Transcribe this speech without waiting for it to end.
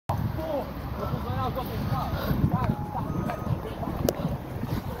Fuck,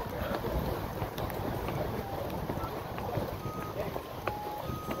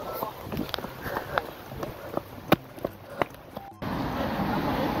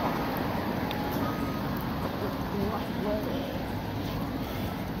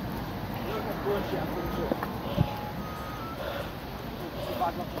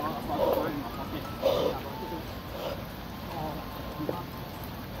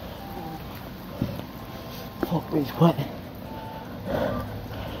 it's wet.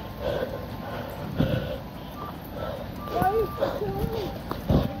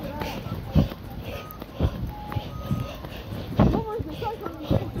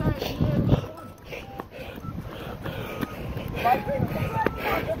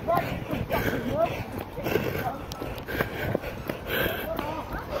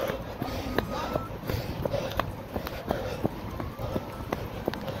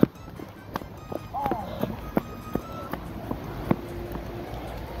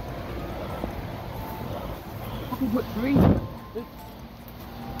 Put 3.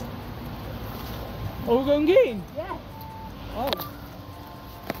 Oh, we're going in? Yeah. Oh.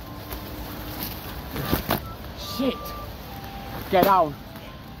 Shit. Get out.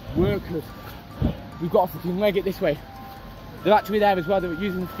 Workers. We've got to fucking leg it this way. They're actually there as well, they were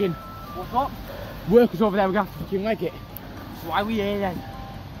using the skin. What's up? Workers over there, we're going to have to fucking leg it. So why are we here then?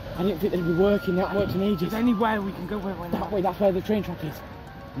 I didn't think they'd be working, that worked in ages. Is there anywhere we can go where we're not? That way, that's where the train track is.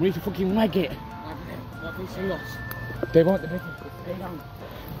 We need to fucking leg it. What can see us? They want the business, stay down.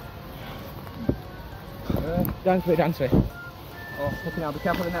 Dance way, dance way. Oh, fucking hell, be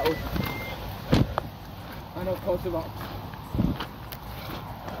careful of the nettles. I know, close to rocks.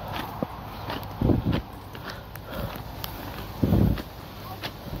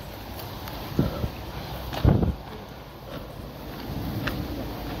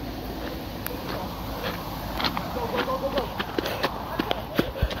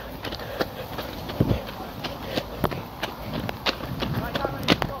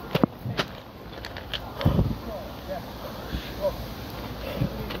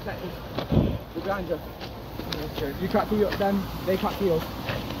 You can't see them, they can't see us.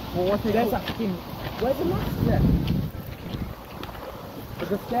 Well, what's it? There's that fucking... Where's the mask then?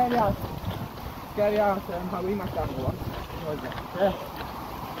 There's a scary ass Halloween mask down the one. Where is it? Yeah.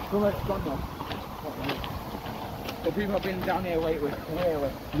 Somewhere it's gone now. So people have been down here way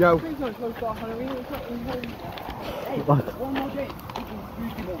away. Yo. Please don't close to Halloween, it's not in Halloween. Hey, one more day, this is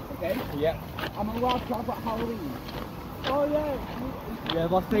Tuesday month, okay? Yeah. I'm allowed to talk about Halloween. Oh yeah. Yeah,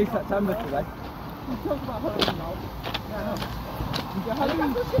 last day September today. We talk about Halloween now. Yeah, I know.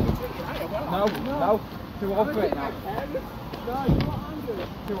 Halloween? No. Too old for it now. No, you're not angry.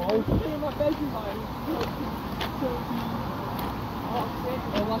 Too old. I'm my bedroom line.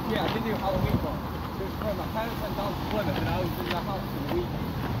 Well, last year I did do Halloween, but my parents went down to Plymouth and I was in the house for a week.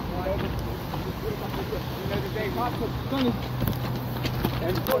 You know the day back was sunny.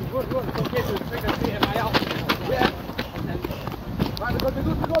 And run. Some kids were trick or treating in my house. Yeah. And then, right, we're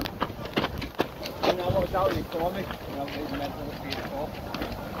good. And I walked out and he saw me. And I was meant to look at it all.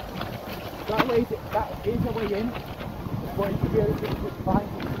 That is the way in. But you should be able to find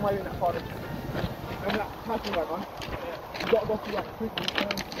somewhere in that forest. Remember that castle went on? You've got to go through that quickly to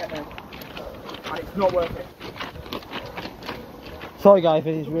get there. And it's not worth it. Sorry guys,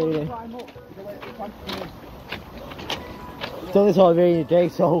 this is really... It's done this all rainy day,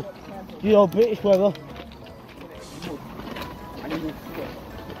 so... You know, British weather.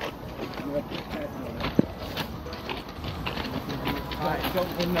 Right,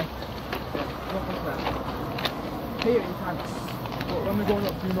 jump in there. Here in time. But when we're going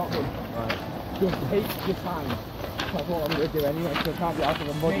up, do not run. Right. Just take your time. That's what I'm going to do anyway, so I can't get out of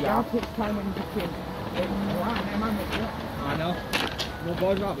a muddy house. Take time when you just in. I know. No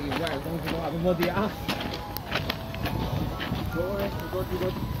bother about you, right? As long as you don't have a muddy ass. Don't worry, you're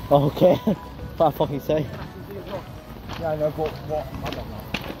good. Okay. What I fucking say. Yeah, I know, but what? I don't know.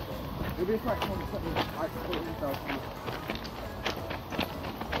 It'll be like something like put it yourself.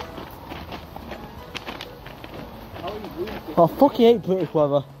 I fucking hate British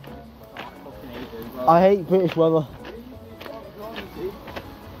weather. I hate British weather.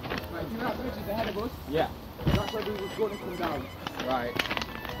 Yeah. That's where we were going to come down. Right.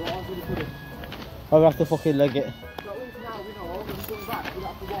 I'll have to fucking leg it. So at least now we know, when we're going back, we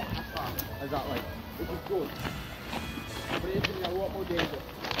have to walk that far. Exactly. Which is good. But it's going to be a lot more dangerous.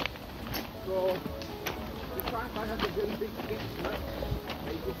 So, just try and find out the really big sticks, right?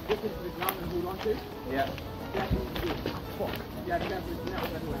 That you just dip into the ground and hold on to. Yeah. Definitely. Fuck. Yeah, definitely.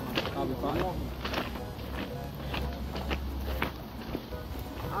 I'll be fine.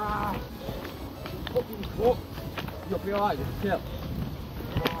 Oh, you'll be alright, just chill.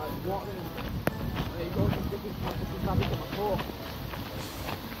 What? There you go, just stick this rabbit on my fork.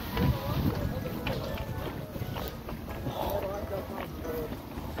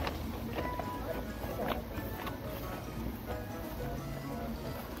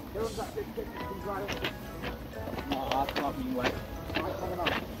 No, that's not being wet.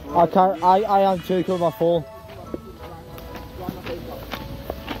 I can't, I am too, on my phone.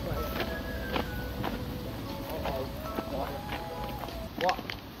 What?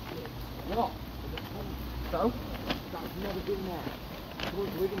 What? So? That's never been there.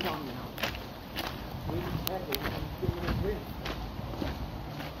 Someone's wigging down the house. Wigging heavy and giving it a win.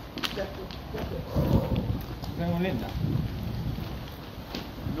 Check it. Is anyone in there?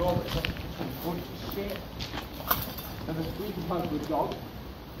 No, but it's like some funny shit. And there's a sleeping pad with a dog.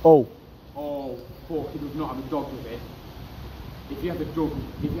 Oh. Oh, fuck, he does not have a dog with it. If you had a dog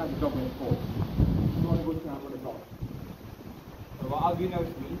with a fork, it's not a good time with a dog. So how do you know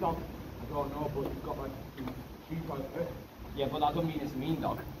it's a mean dog? I don't know, but it's got like 2 points of it. Yeah, but that doesn't mean it's a mean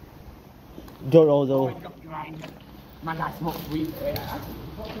dog. Don't know though. Oh, it's got grind. My guy smokes weed.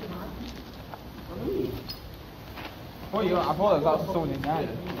 Oh, yeah, I thought there was someone in there.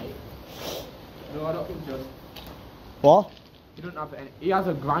 No, I don't think so. What? He doesn't have any. He has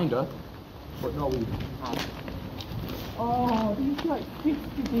a grinder, but no weed. Oh, these like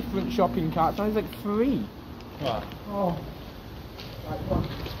 50 different shopping carts. Now he's like 3. What? Oh. Right, one.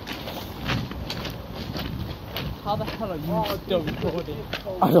 How the hell are you still recording?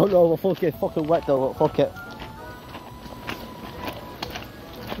 I don't know, it's fucking wet though, but fuck it.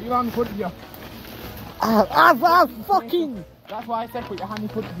 You hand put it here. Fucking! That's why I said put your hand in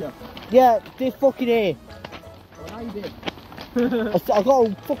front of you. Yeah, this fucking here. Well, now you did. I got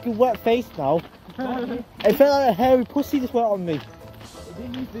a fucking wet face now. It felt like a hairy pussy just went on me. It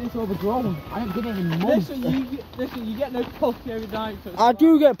didn't use this overgrown. I haven't been here in months. Listen, you get no pussy every night. So I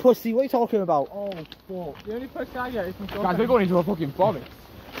do get pussy, what are you talking about? Oh, fuck. The only pussy I get is from Guys, we're going into a fucking forest.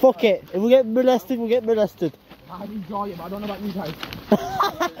 Fuck it, if we get molested, we'll get molested. I'd enjoy it, but I don't know about you guys.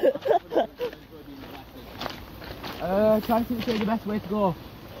 Try to think the best way to go.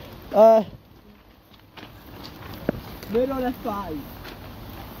 Mid on S5.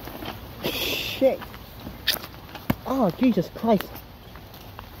 Shit. Oh, Jesus Christ.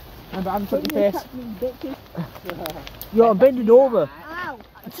 And I haven't touched your face. Yo, I'm bending over. Ow!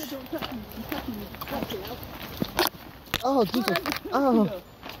 I said don't touch me. You touch me. Oh, Jesus. Oh.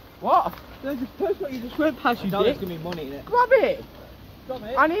 What? There's a person you just went past you. There's gonna be money in it. Grab it!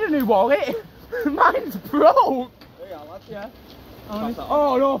 I need a new wallet. Mine's broke. Yeah.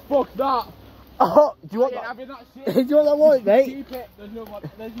 Oh no, fuck that. Oh, do you want I that? ain't having that shit. Do you want that wallet, mate? Keep it. There's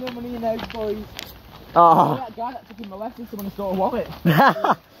no money in there, boys. Oh. That guy that took him molested someone and stole a wallet.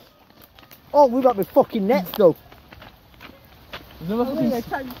 Oh, we got the fucking nets though. There's another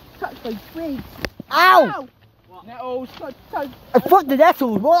touch my twigs. Ow! nettles. Fuck the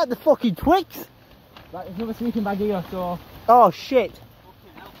nettles, more like the fucking twigs. Right, there's another sleeping bag here, so Oh shit.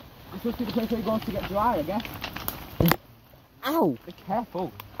 this must be the place where he goes to get dry, I guess. Ow! Be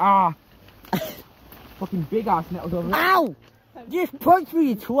careful. Ah. Fucking big ass nettles over there. Ow! Just punch me,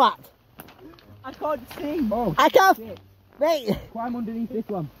 you twat. I can't see. Oh, I can't. shit. Mate. Climb underneath this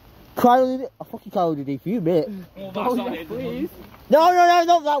one. Cry underneath. I fucking cry underneath you, mate. Oh, yeah, please. No,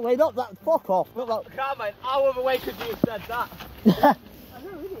 not that way, not that. Fuck off. Not that. Can't, mate. How other way could you have said that?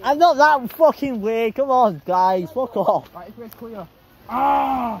 I'm not that fucking way. Come on, guys. Fuck off. Right, this way's clear.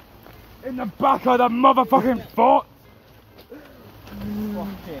 Ah! In the back of the motherfucking foot!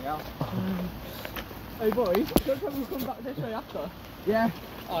 Fucking hell. Hey boys, don't tell me we'll come back this way after. Yeah.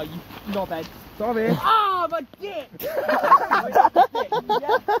 Oh, you knobhead. Sorry. Ah, my dick!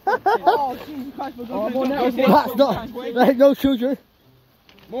 Oh, Jesus Christ, we're Oh, going more to nettles. That's not. Like, no children.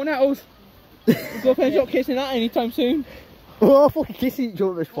 More nettles. Your girlfriend's not kissing that anytime soon. We're all fucking kissing each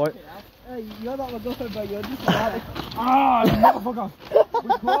other at this point. Hey, you're not my girlfriend, but you're just a Ah, motherfucker.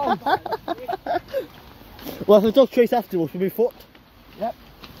 We're close. Well, if the dog chase after us, we'll be fucked. Yep.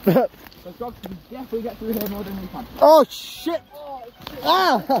 The dogs can definitely get through here more than we can. Oh shit!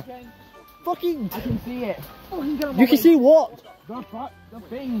 Ah! Fucking! I can see it. You can see what? The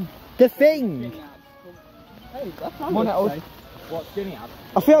thing. The thing. Hey, that's More nettles. What, skinny ass?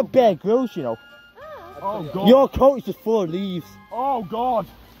 I feel like Bear Grylls, you know. Oh god. Your coat is just full of leaves. Oh god.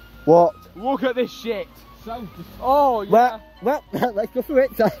 What? Look at this shit. So Oh, yeah. Well, let's go through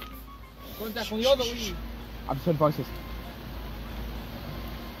it. So. Go and definitely the other leave. I'm just heard voices.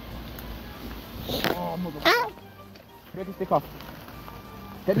 Oh, motherfucker. Ow! Get the stick off.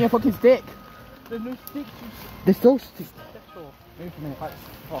 Get me a fucking stick. There's no sticks. There's no sticks. Move for a minute. Right.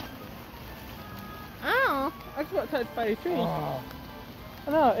 Oh. Ow! Oh, I just got touched by a tree. Oh.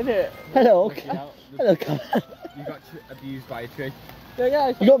 I know, innit? Hello. Hello, Carl. You got abused by a tree.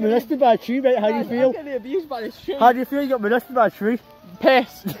 Yeah, you got molested by a tree, mate. How do you feel? I'm getting abused by this tree. How do you feel you got molested by a tree?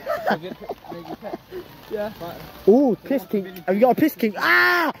 Pissed. Yeah. Oh, piss king. Have you got a piss king?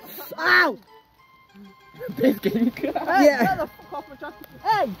 Ah! Ow! Piss king? Yeah. Get the fuck off my traffic.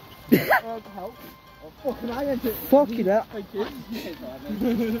 Hey! Help. Oh, fucking I into it. Fucking hell. Thank you.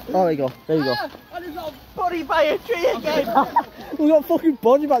 Oh, there you go. There you go. I just got bodied by a tree again. We got fucking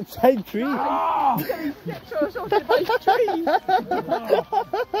body by the same tree. Oh, get by a tree.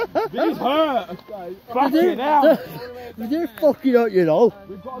 These hurt. Fucking hell. You do fucking hurt, you know.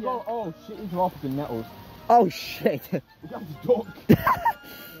 We've got to go. Oh shit, he's off the nettles. Oh shit. We have to duck.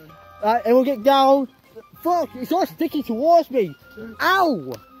 Right, and we'll get down. Fuck, it's all sticky towards me.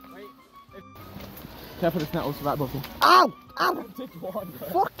 Ow! Careful, the nettles right above you. Ow! Ow!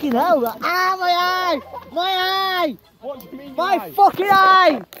 Fucking hell! Ah, my eye! My eye! What do you mean? My fucking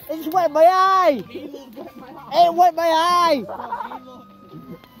eye! It just wet my eye! It wet my eye!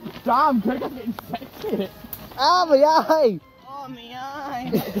 Damn, Kurrgas getting sexy. Ah, my eye! Oh, my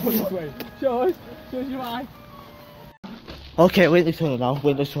eye. Show us your eye. Okay, wait this tunnel now.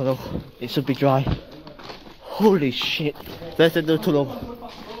 Wait this tunnel. It should be dry. Holy shit! There's the tunnel.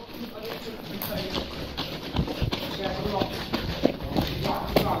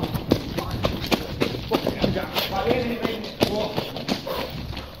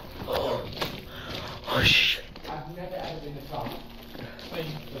 Oh shit. I've never ever been this far. Let's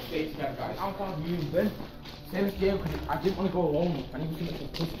stay together, guys. How far have you been? Same as Gail, because I didn't want to go alone. I need to make some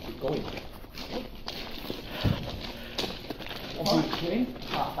push to keep going. What are you doing?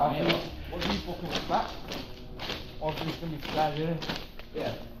 What do you fucking expect? Or are you going to be scared,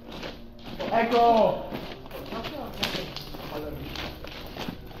 yeah? Echo!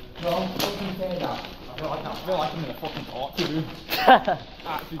 No, I'm fucking saying that. I feel like I'm in a fucking torture room. I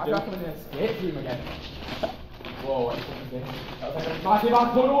feel like I'm in an escape room again. Whoa, what fucking thing? That was like a massive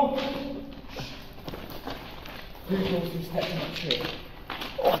ass tunnel! Who goes through steps in that shit?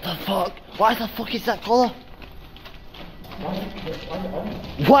 What the fuck? Why the fuck is that colour? Why is it on?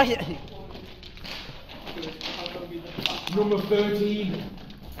 Why? Number 13.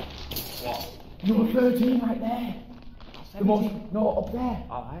 What? Number 13 right there. The most, no, up there.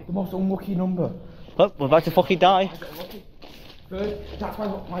 Alright. The most unlucky number. Oh, we're about to fucking die. That's why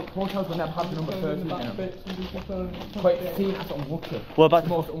like hotels will never have the number 13 in them. Wait, see, that's unlucky. We're about the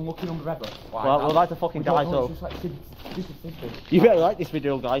most unlucky number ever. Well, we're about to fucking die, so. You better like this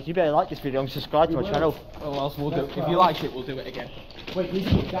video, guys. You better like this video and subscribe to our channel. Well, else we'll do. If you like it, we'll do it again. Wait, you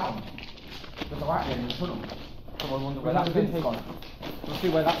look down. There's a light there in the tunnel. Someone wonder where that's going to take on. We'll see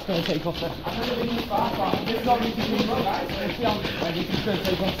where that's going to take us. I've never been this far, but this is all we can do, guys. Let's see where this is going to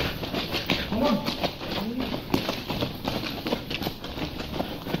take us. Come on.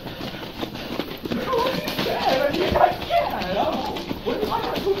 What is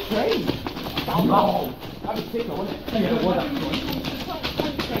that so strange? No. That'd be sicker, wouldn't it? Yeah, it would actually.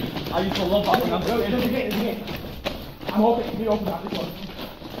 I used to love that when I was a kid. I'm hoping it can be opened out this one.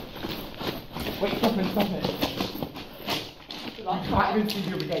 Wait, stop it. You can't even see the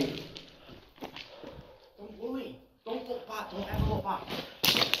other gate. Don't worry. Don't look back. Don't ever look back.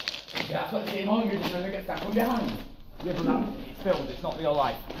 Yeah, that's what the game on you, just gonna get stuck from behind. Yeah, but that, it's filmed, it's not real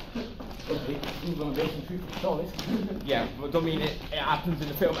life. Yeah, but I don't mean it happens in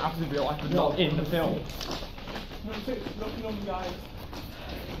the film, it happens in real life, but not in the film. Looking on, guys.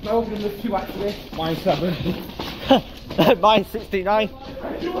 My opening was 2 actually. Mine's 7. Mine's 69.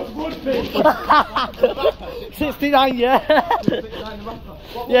 You was good, bitch! 69, yeah.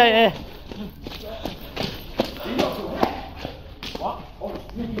 Yeah. What? Oh, it's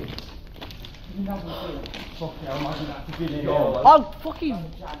fucking hell, imagine that's a video. Oh, fucking.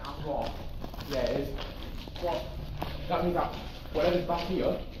 Yeah, it is. What? That means that whatever's back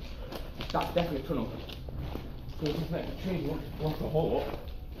here, that's definitely a tunnel. So we just make the tree block the hole up.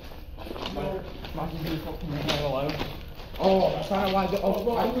 No. Imagine you fucking leave it alone. Oh, that's kind of like the.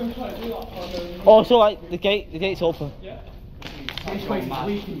 Oh, I'm going to try to do that. Oh, so like the gate's open. Yeah. This place is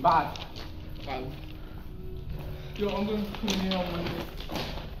leaking bad. Yo, I'm going to come in here on Monday.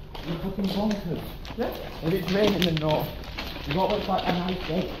 You're fucking bonkers. Yeah? If it's raining then no. You got looks like a nice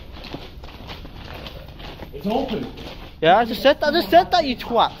day. It's open. Yeah, I just said that, you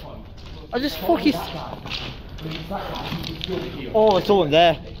twat. I just fucking. Oh, it's all in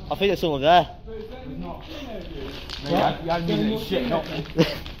there. I think it's all in there. Yeah, you had me shit, not me.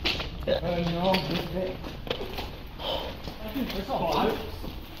 No, this bit. It's not bad.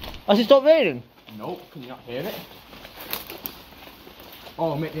 Has it stopped raining? Nope, can you not hear it?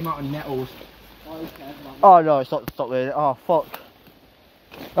 Oh, mate, the amount of nettles. Oh no, it's not raining. Oh fuck.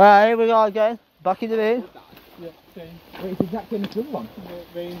 Alright, here we go again. Back in the rain. Yeah, same. Wait, it's exactly in the swim one.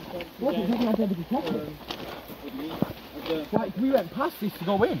 Rain. What? It's exactly identical copy. Like, we went past this to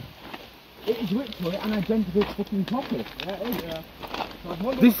go in. It is literally an identical fucking copy. Yeah, it is, yeah.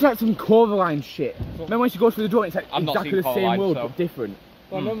 This is like some Coraline shit. Remember when she goes through the door and it's like I've not exactly seen the same Coraline, world so. but different.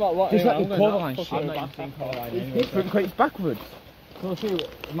 Well, remember what? Just like I'm the going Coraline that shit. fucking I've not back. even seen Coraline It's anyway. different because it's backwards. So see,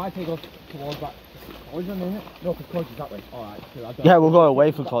 it might take us towards that college in a minute. No, because college is that way. Alright, Yeah, we'll go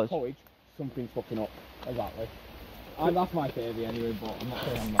away from college. Something's fucking up. Exactly. That's my theory anyway, but I'm not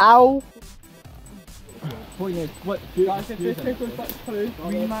saying I'm not. Ow! Point is, what? Guys, if this goes back to clue,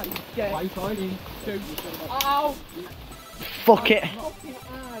 we might get. Why are you fighting? Ow! Fuck it. Not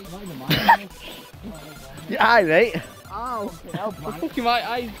even mine. Your eye, mate. Ow! Fucking my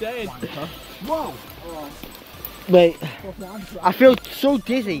eye's dead. Whoa! Mate, I feel so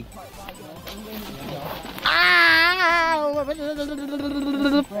dizzy. Ow!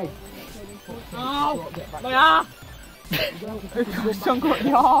 Ow! My ass! Chunk up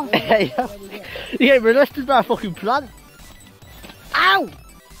the arse. Hey, you get molested by a fucking plant. Ow!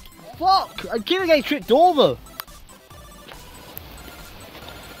 Fuck! I'm getting tripped over.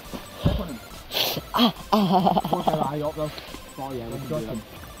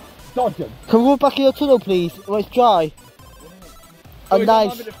 Dodge him. Can we go back in the tunnel, please? Where it's dry. And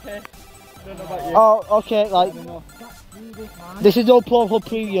nice. Oh, okay, like. This is no plan for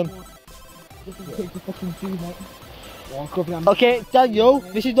premium. Okay, Daniel,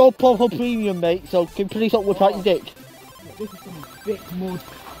 this is no plan for premium, mate, so can you please not whip out your dick? This is some thick mud.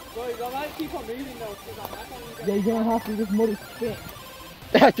 Boys, I might keep on moving though, because I can't Yeah, you're gonna have to, this mud is thick.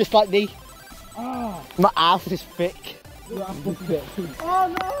 Just like me. Ah! My ass is thick. Your ass is thick.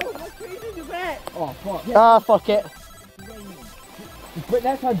 Oh no! My creases are wet! Oh, fuck. Ah, fuck it. But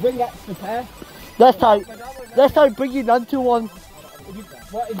next time, bring extra pair. Next time bring your nan to one.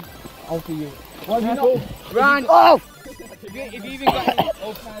 What is... I'll for you. What have you got? Run! Oh! If you even got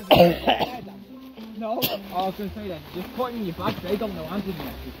any No. Oh, I was gonna say then, just put it in your bag, they don't know I'm doing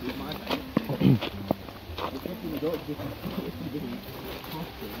it. It's my bag.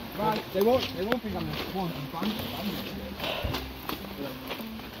 Right, they won't think I'm the one from France.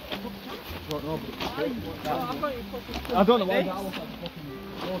 I don't know why that looks like a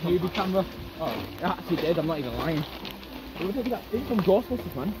fucking UV camera. Oh, it actually did, I'm not even lying. It's from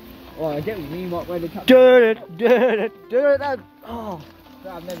Ghostbusters, man. Oh, I get what you mean, where they capture. Do it. Oh.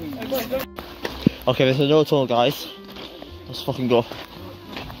 I've never even... Okay, there's another tunnel, guys. Let's fucking go.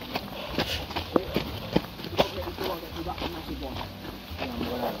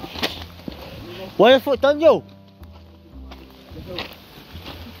 Where the fuck, Daniel?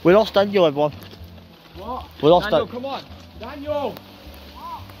 We lost Daniel, everyone. What? We lost Daniel, that. come on! Daniel!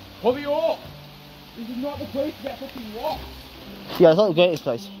 Hurry up! This is not the place to get fucking lost! Yeah, it's not the greatest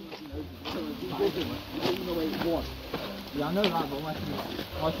place. Yeah, I know that, but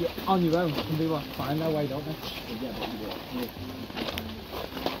unless you're on your own, some people find their way, don't they? Yeah, but you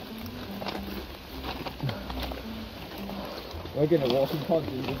we're gonna walk in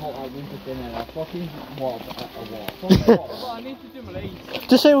countries with hot out winter dinner and a fucking walk Well, I need to do my legs.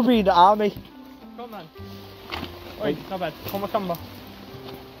 Just say we'll be in the army. Come on. Wait, not bad. Come on, camera.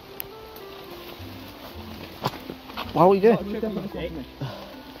 What are we doing?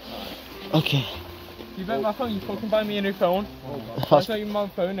 Okay. You bet my phone, you fucking buy me a new phone. Oh, That's not even my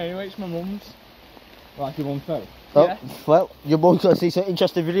phone anyway, it's my mum's. Well, that's your own phone. Oh, Yeah. well, your mum's gonna see some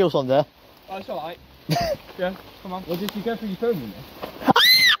interesting videos on there. Oh, it's alright. Yeah, come on. Well, did you go through your phone with me?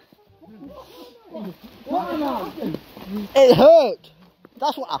 It hurt!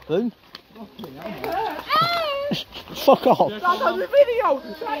 That's what happened. Fuck off. That's on the video!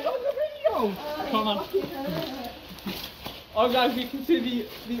 That's on the video! Come on. Oh guys, you can see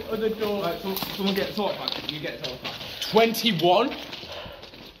the other door. Right, so someone get a talk back. You get a talk back. 21?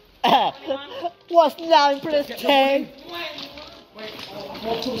 What's 9 plus 10? Wait,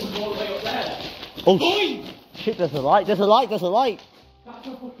 what comes the all the way up there? Oh shit, there's a light, there's a light. That's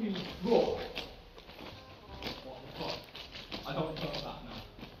a fucking rock. What the fuck? I don't trust that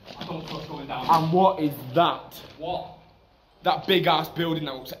now. I don't trust going down. And what is that? What? That big ass building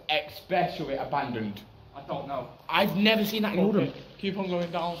that looks especially abandoned. I don't know. I've never seen that in Oldham. Keep on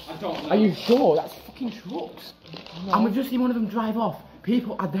going down. I don't know. Are you sure? That's fucking trucks. No. And we've just seen one of them drive off.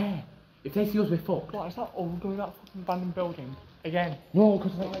 People are there. If they see us, we're fucked. What, is that all going that fucking abandoned building? Again? No,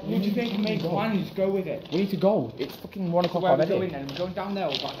 because like, What do you think? Make plans, go with it. we need to go. It's fucking 1 o'clock Where are we already. going then? We're going down there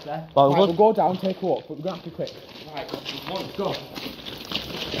or back there? Well, Right, we'll go down, take a walk, but we're going to have to be quick. Right, let's go.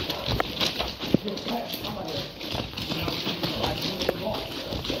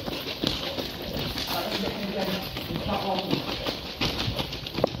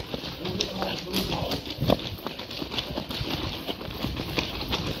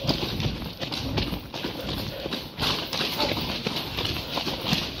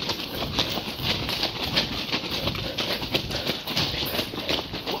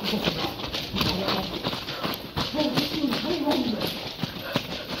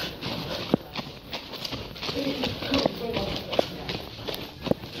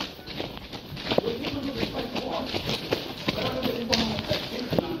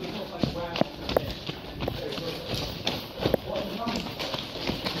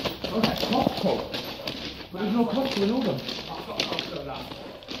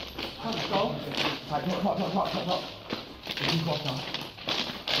 Right, top. If you got now.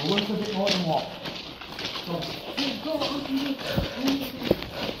 We'll work a bit more than what?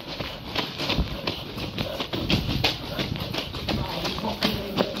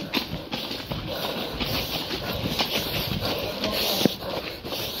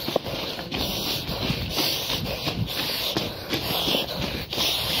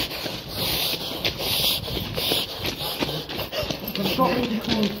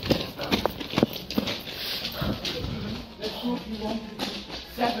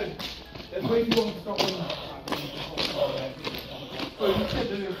 Seven. There's way too long to stop winning. So you said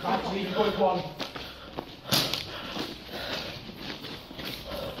that it was actually going one.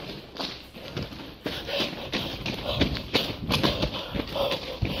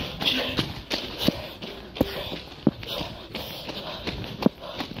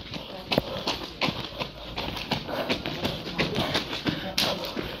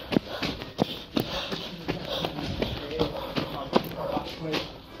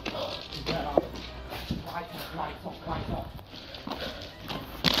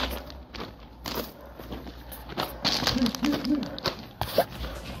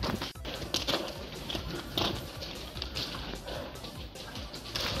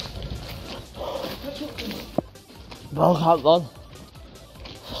 Ball can't run.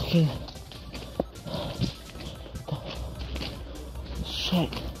 Fucking shit.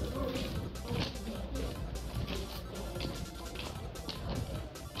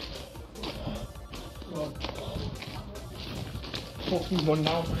 Fucking one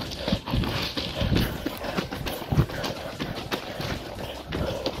now.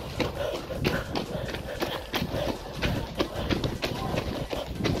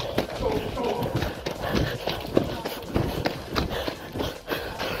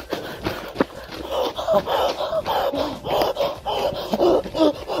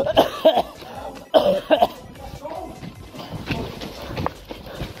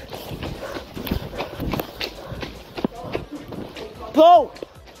 Go!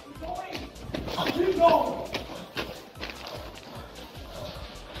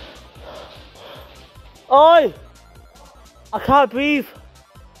 Oi! I can't breathe.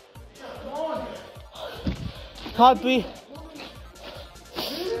 Can't breathe.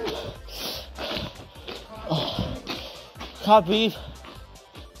 Oh, can't breathe.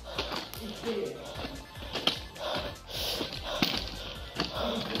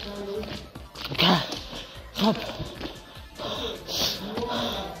 Can't.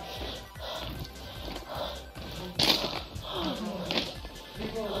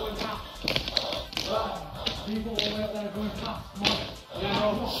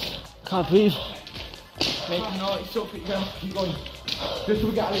 Can't breathe. Make a noise, so quick, keep going. Just so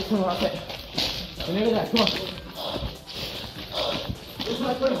we get out of this tunnel, that's it. And nearly there, come on. This is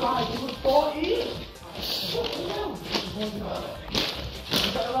like 25, this was 40.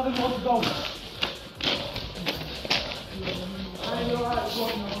 We've got 11 more to go.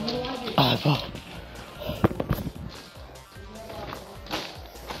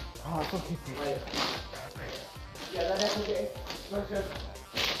 Yeah, that's okay.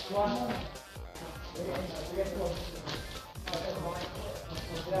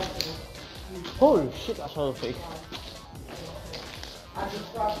 Holy shit, that's all big. I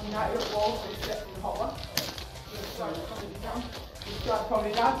just grab some United walls, it gets in the hot one. Just grab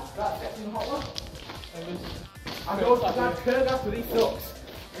probably that gets in the hot one. And also grab Kurrgas with these socks.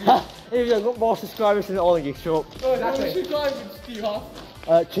 If you've got more subscribers than all of you, shut up. Exactly. Subscribers do you have?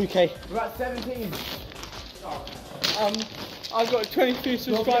 2k. We're at 17. I've got 23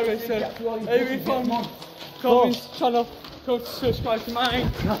 subscribers, so everyone Colin's channel, go to subscribe to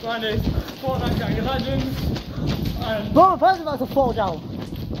mine. Mine is Fortnite Gang of Legends. And Bro, first about to fall down.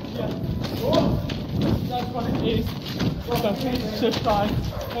 yeah, that's what it is. So please subscribe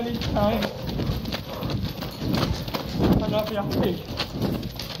anytime. And I'll be happy.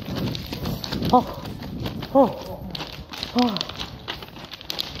 Oh. Oh. Oh.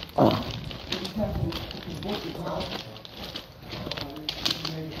 Oh.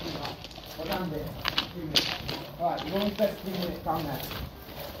 Alright, you only spent 3 minutes down there.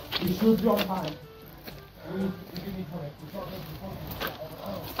 You should be on time. You give me time.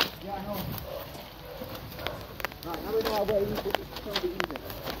 Yeah, I know. Right, now we know where you put it's going to be easy.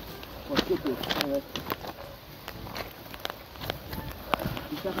 Or should be, anyway.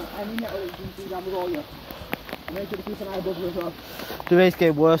 You step on any metal that you can see down below you. And make sure to keep an eye above you as well. The race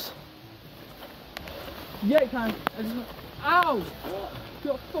getting worse. Yeah, it can. Ow!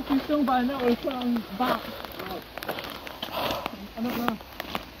 Got fucking stung by a nettle and put on back. I don't know.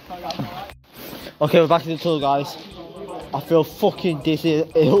 Okay, we're back in the tunnel, guys. I feel fucking dizzy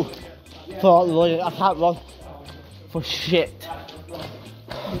and ill. I can't run for shit.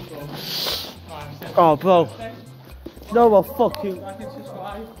 Oh, bro. No more fucking. I can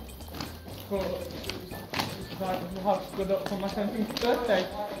subscribe. But we'll have good luck for my 17th birthday,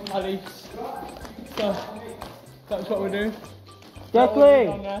 at least. So that's what we're doing.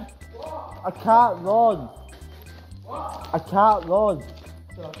 Declan! I can't run. I can't run.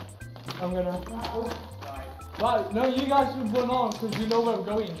 So I'm gonna. Right, no, you guys should run on because you know where we're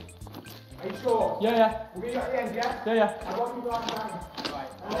going. Are you sure? Yeah, yeah. We're going to the end, yeah? Yeah, yeah. I want you to go down. Right.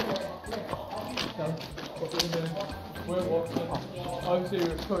 So, what we're doing, we're walking. Obviously,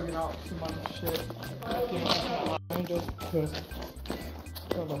 we're plugging out some man shit. Because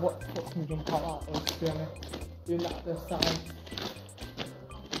I don't know what can jump out at us, to be honest. Doing that this time.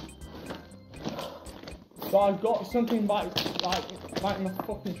 So I've got something like my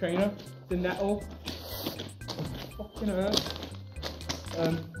fucking trainer, the nettle. Fucking hurt.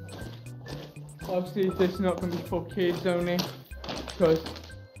 Obviously this is not going to be for kids only, because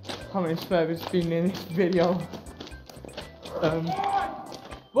how many swears has been in this video.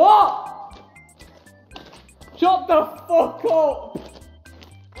 What? Shut the fuck up!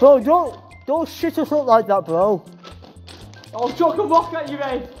 Bro, don't shit us up like that, bro. I'll chuck a rock at your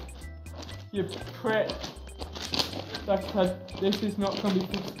head, you prick. Like I said, this is not going to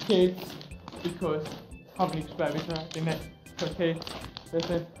be for kids, because how many swears are in it for kids?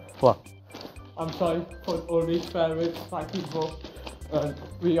 Listen. What? I'm sorry for all these swear words, like people.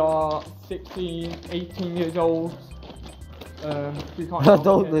 We are 16, 18 years old. We can't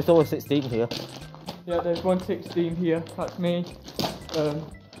Don't, there's always 16 here. Yeah, there's 116 here, that's me.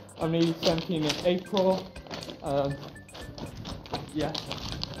 I'm nearly 17 in April. Yeah.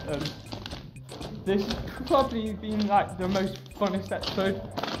 This has probably been like the most funnest episode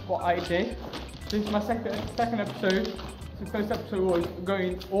what I did. This is my second episode. The first episode was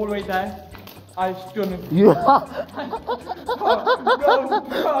going all the way there. I stood in. You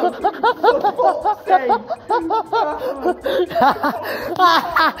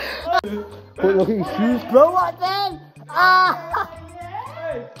Put your shoes, bro, what then?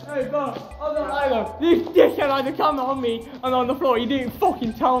 Hey, bro, I'm not lying though. This dickhead had the camera on me and on the floor, he didn't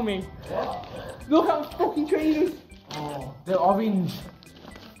fucking tell me. What? Look at the fucking trainers. Oh, they're orange.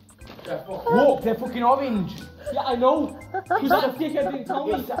 Look, they're fucking orange. Yeah, I know. Because the dickhead didn't tell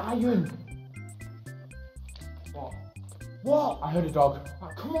me. It's the iron. What? I heard a dog.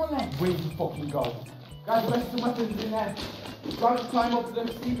 Right, come on then. Where did you fucking go? Guys, where's some weapons in there? Try to climb up to the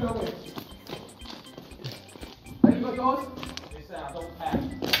studio with. Have you got yours? Listen, I don't care.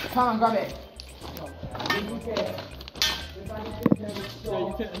 Come on, grab it. Yeah,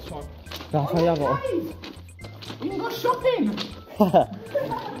 you take this one. That's how you got it. We can go shopping.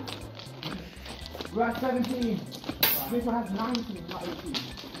 We're at 17. This one has 19, not 18.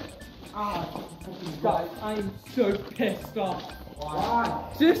 Guys, I'm so pissed off.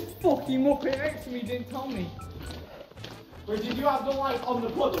 Why? This fucking muppet next to me didn't tell me. Wait, did you have the light on the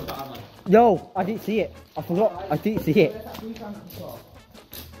puddle, family? No, I didn't see it. I forgot. I didn't see it.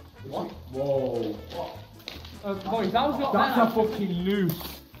 What? Whoa. Boys, that was not That's bad. a fucking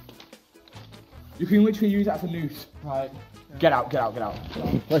noose. You can literally use that as a noose. Right. Yeah. Get out.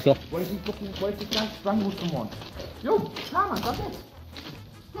 Let's go. What if this guy strangled someone? Yo, come on, grab this.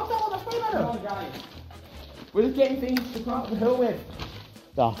 Grab that one, that's way better. Come on, guys. We're just getting things to climb up the hill with.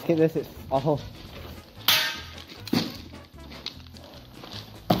 Oh, skip this, it's awful.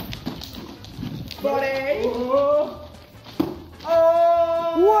 Buddy!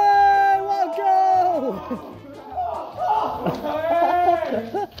 Whoa, what go?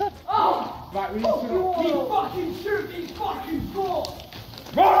 Right, we need to fucking shoot these fucking squats!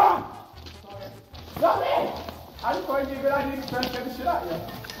 Run! Stop it! I just thought it'd be a good idea to first get the shit at you.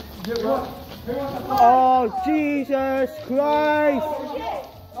 Who wants to fight? Oh, Jesus Christ!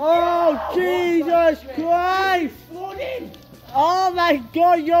 Oh, Jesus Christ! Oh my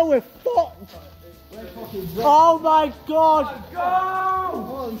God, yo, we're fucked! Oh my God! Go!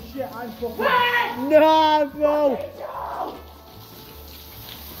 Holy shit, I'm fucking... Nah, bro!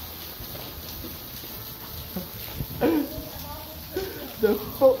 The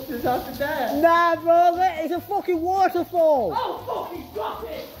fuck is happening there? Nah, bro, it's a fucking waterfall! Oh, fucking drop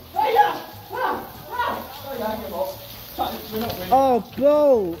it! Hey, yeah! Oh,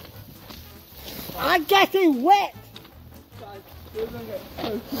 bro! I'm getting wet!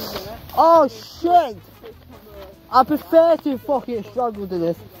 Oh, shit! I prefer to fucking struggle to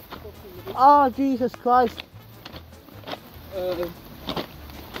this. Oh, Jesus Christ. Yeah.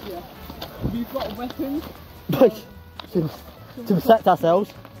 We've got weapons. To protect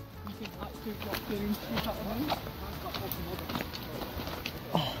ourselves. You can actually drop things at home.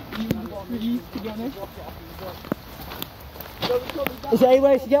 freeze, to be honest. Is there any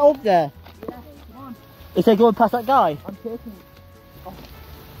way to get up there? Yeah, come on. Is there going past that guy? I'm taking it. Oh,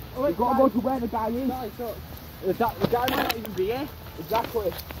 we've got to go to where the guy is. The guy might not even be here.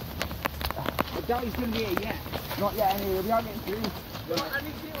 Exactly. I doubt he's going to be here yet. Not yet anyway, we aren't getting through.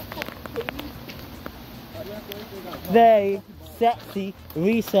 Very sexy,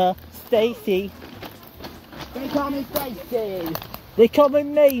 Risa, Stacy. They call me Stacy. They call me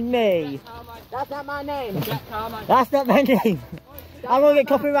Mimi. That's not my name. That's not my name. I'm gonna get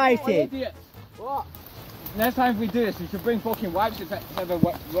copyrighted. What? Next time we do this, we should bring fucking wipes instead of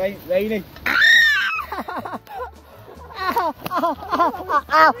raining.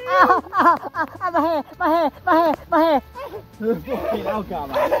 My hair. Fucking hell,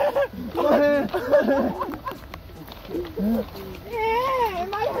 man. My hair.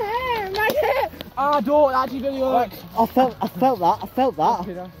 Ah, don't actually do your I felt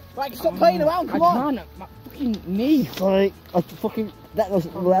that. Like, stop playing around, come on. I can't, my fucking knee. Sorry, that was,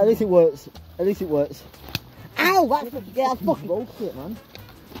 well, at least it works. Ow, I fucking broke it, man.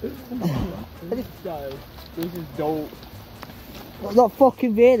 This is dope. Not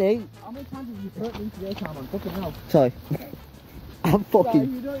fucking really. How many times have you hurt me today, Carman? Fucking hell. Sorry. I'm fucking... Yeah,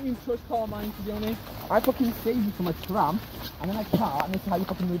 you don't even trust Carmine, to be honest. I fucking saved you from a tram, and then I can't, and this is how you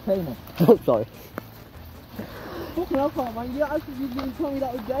fucking repay me. Sorry. Fucking hell, Carmine, you actually didn't tell me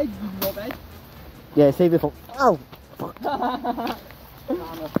that was dead, you knobhead. Yeah, save it for... Ow! Fuck.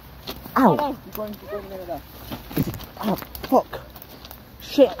 Ow! You're going in there. Ow, fuck.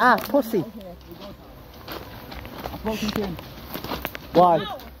 Shit, pussy. I've broken in. Why?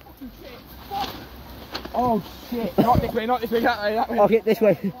 Oh shit, not this way, that way. Okay, this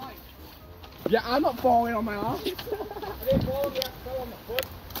way. Yeah, I'm not falling on my arm.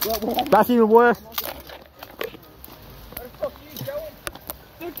 That's even worse. Where the fuck are you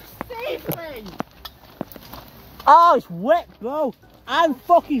going? Save me! Oh, it's wet, bro. I'm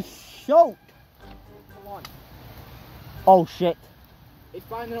fucking soaked. Come on. Oh, shit. It's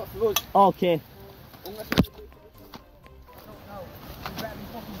fine, they're not for us. Okay. Unless we do I don't know. You better be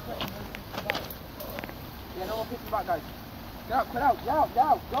fucking quick and back. Yeah, no more pissing back, guys. Get out,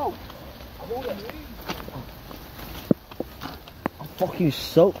 go! I hold it. I'm fucking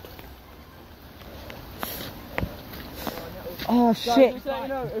soaked. Oh, shit. Just let you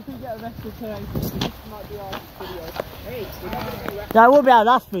know, if we get arrested today, this might be our video. Hey, we're not going to get arrested. That won't be our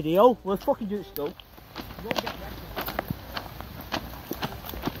last video. We'll fucking do it still. We won't get arrested.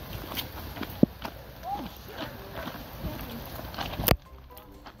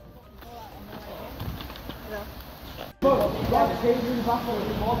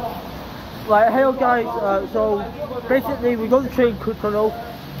 Right, hello guys, so basically we got the train tunnel.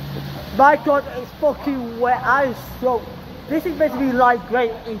 My god, it's fucking wet, I'm soaked. This is basically light grey,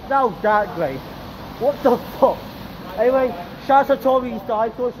 it's now dark grey. What the fuck? Anyway, shout out to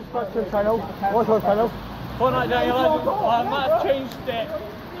tommyinnit, go subscribe to the channel. What's your channel? Fortnite Day 11, I might have changed it.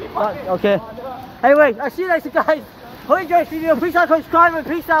 Right, okay. Anyway, I'll see you later guys. Hope you enjoyed this video, please like, subscribe and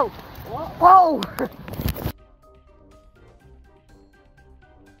peace out. Whoa!